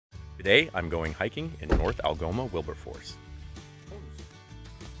Today I'm going hiking in North Algona Wilberforce.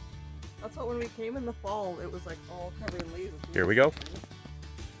 That's what when we came in the fall, it was like all covered in leaves. Here we go.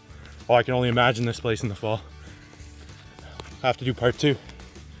 Oh, I can only imagine this place in the fall. I have to do part 2.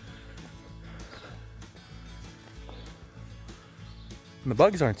 And the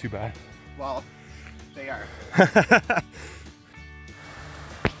bugs aren't too bad. Well, they are. Should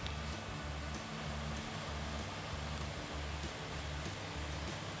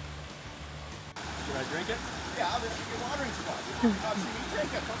I drink it? Yeah, this is your watering spot. See, you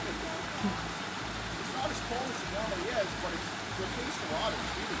drink it. It's not as cold as it normally is, but it's good taste of water.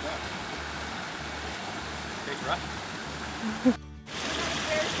 It's really good. Tastes rough.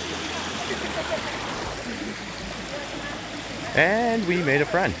 And we made a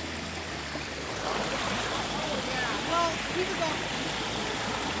friend.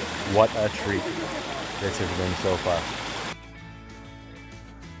 What a treat this has been so far.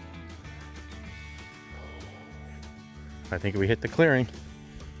 I think we hit the clearing.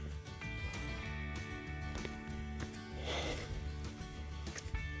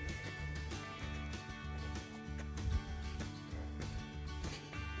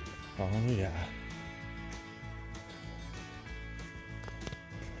 Oh yeah.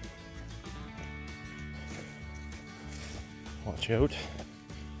 Watch out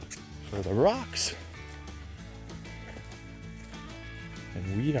for the rocks.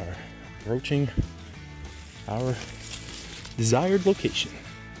 And we are approaching our desired location.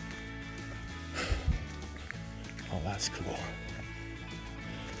 Oh, that's cool.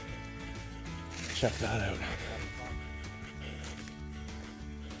 Check that out.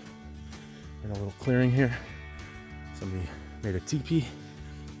 In a little clearing here. Somebody made a teepee.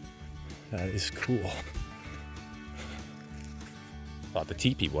 That is cool. Thought the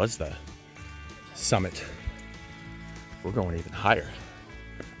teepee was the summit. We're going even higher.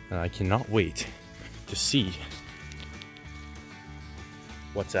 And I cannot wait to see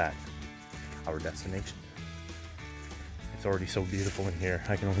what's at our destination. It's already so beautiful in here.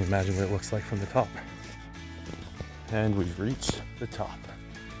 I can only imagine what it looks like from the top. And we've reached the top.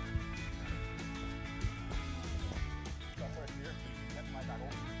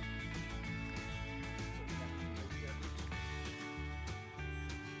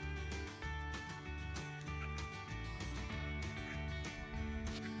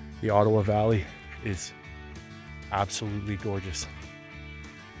 The Ottawa Valley is absolutely gorgeous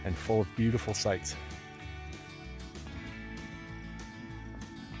and full of beautiful sights.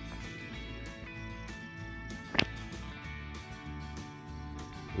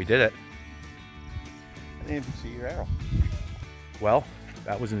 We did it. I didn't even see your arrow. Well,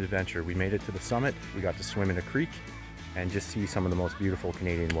 that was an adventure. We made it to the summit. We got to swim in a creek and just see some of the most beautiful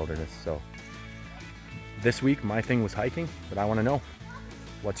Canadian wilderness. So this week, my thing was hiking, but I want to know,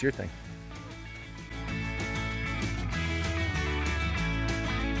 what's your thing?